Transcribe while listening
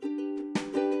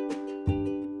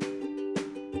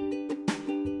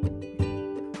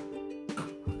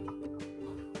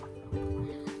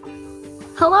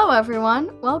Hello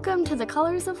everyone, welcome to the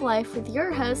Colors of Life with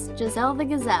your host Giselle the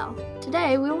Gazelle.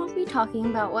 Today we will be talking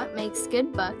about what makes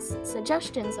good books,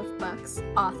 suggestions of books,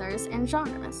 authors, and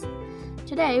genres.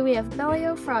 Today we have Billy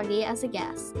O'Froggy as a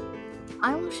guest.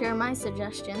 I will share my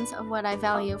suggestions of what I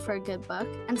value for a good book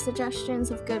and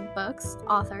suggestions of good books,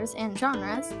 authors, and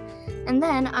genres, and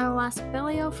then I will ask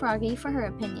Billy O'Froggy for her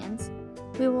opinions.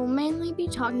 We will mainly be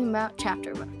talking about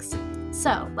chapter books.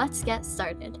 So let's get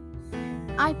started.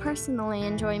 I personally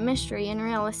enjoy mystery and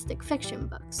realistic fiction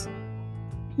books.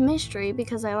 Mystery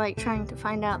because I like trying to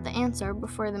find out the answer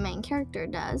before the main character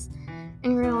does,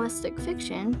 and realistic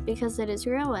fiction because it is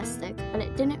realistic but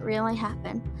it didn't really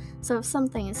happen. So if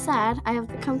something is sad, I have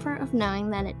the comfort of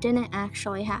knowing that it didn't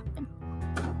actually happen.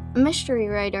 A mystery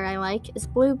writer I like is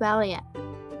Blue Balliet.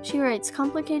 She writes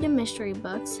complicated mystery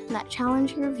books that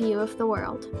challenge your view of the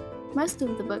world. Most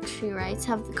of the books she writes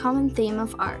have the common theme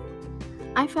of art.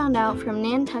 I found out from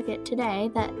Nantucket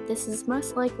today that this is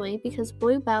most likely because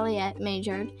Blue Balliet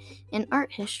majored in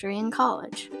art history in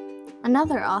college.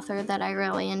 Another author that I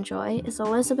really enjoy is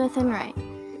Elizabeth Ann Wright.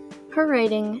 Her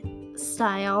writing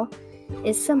style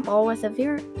is simple with a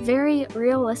very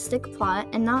realistic plot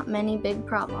and not many big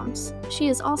problems. She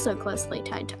is also closely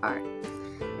tied to art.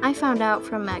 I found out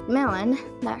from Macmillan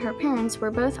that her parents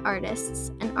were both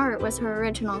artists and art was her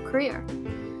original career.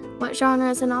 What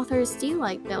genres and authors do you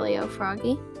like, Billy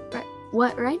O'Froggy?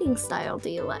 What writing style do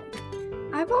you like?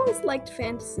 I've always liked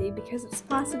fantasy because its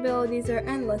possibilities are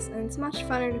endless and it's much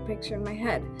funner to picture in my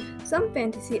head. Some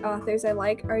fantasy authors I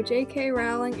like are J.K.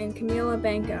 Rowling and Camila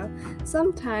Banco.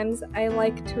 Sometimes I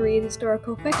like to read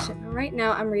historical fiction. Right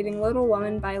now I'm reading Little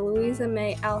Women by Louisa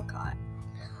May Alcott.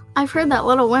 I've heard that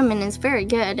Little Women is very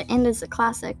good and is a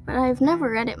classic, but I've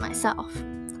never read it myself.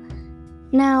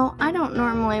 Now, I don't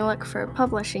normally look for a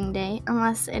publishing date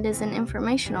unless it is an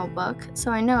informational book, so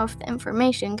I know if the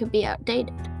information could be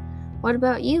outdated. What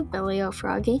about you, Billy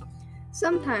O'Froggy?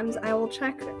 Sometimes I will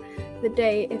check the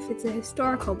date if it's a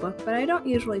historical book, but I don't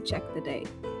usually check the date.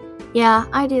 Yeah,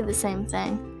 I do the same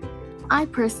thing. I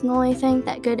personally think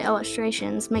that good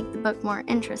illustrations make the book more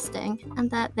interesting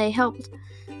and that they help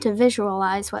to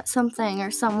visualize what something or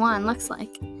someone looks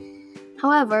like.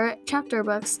 However, chapter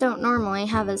books don't normally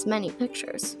have as many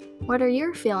pictures. What are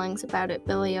your feelings about it,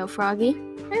 Billy O'Froggy?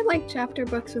 I like chapter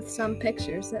books with some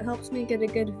pictures. It helps me get a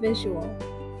good visual.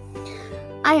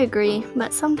 I agree,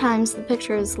 but sometimes the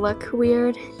pictures look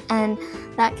weird, and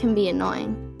that can be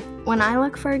annoying. When I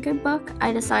look for a good book,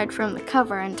 I decide from the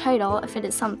cover and title if it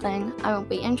is something I will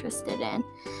be interested in,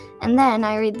 and then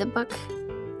I read the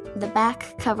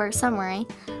back cover summary,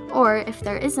 or if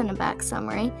there isn't a back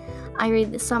summary, I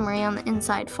read the summary on the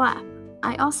inside flap.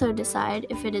 I also decide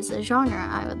if it is a genre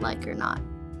I would like or not.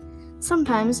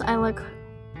 Sometimes I look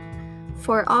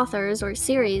for authors or a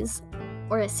series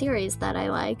that I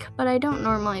like, but I don't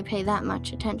normally pay that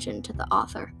much attention to the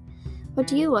author. What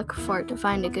do you look for to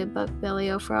find a good book, Billy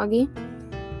O'Froggy?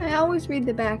 I always read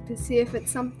the back to see if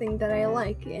it's something that I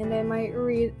like, and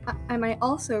I might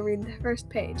also read the first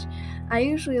page. I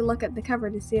usually look at the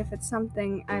cover to see if it's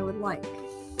something I would like.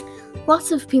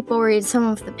 Lots of people read some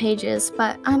of the pages,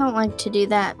 but I don't like to do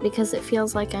that because it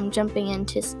feels like I'm jumping in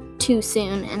too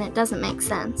soon and it doesn't make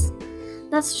sense.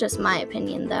 That's just my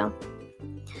opinion, though.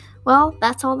 Well,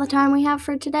 that's all the time we have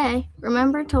for today.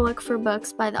 Remember to look for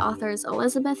books by the authors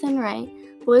Elizabeth Ann Wright,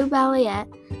 Blue Balliet,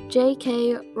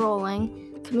 J.K.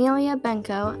 Rowling, Camila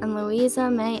Banco, and Louisa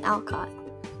May Alcott.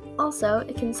 Also,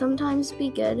 it can sometimes be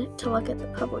good to look at the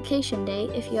publication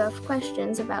date if you have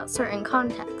questions about certain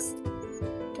context.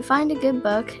 To find a good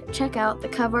book, check out the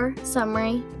cover,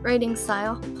 summary, writing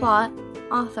style, plot,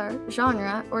 author,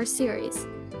 genre, or series.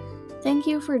 Thank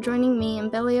you for joining me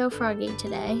and Billy O'Froggy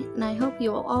today, and I hope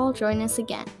you will all join us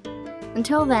again.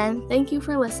 Until then, thank you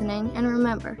for listening, and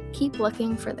remember, keep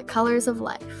looking for the colors of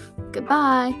life.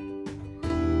 Goodbye!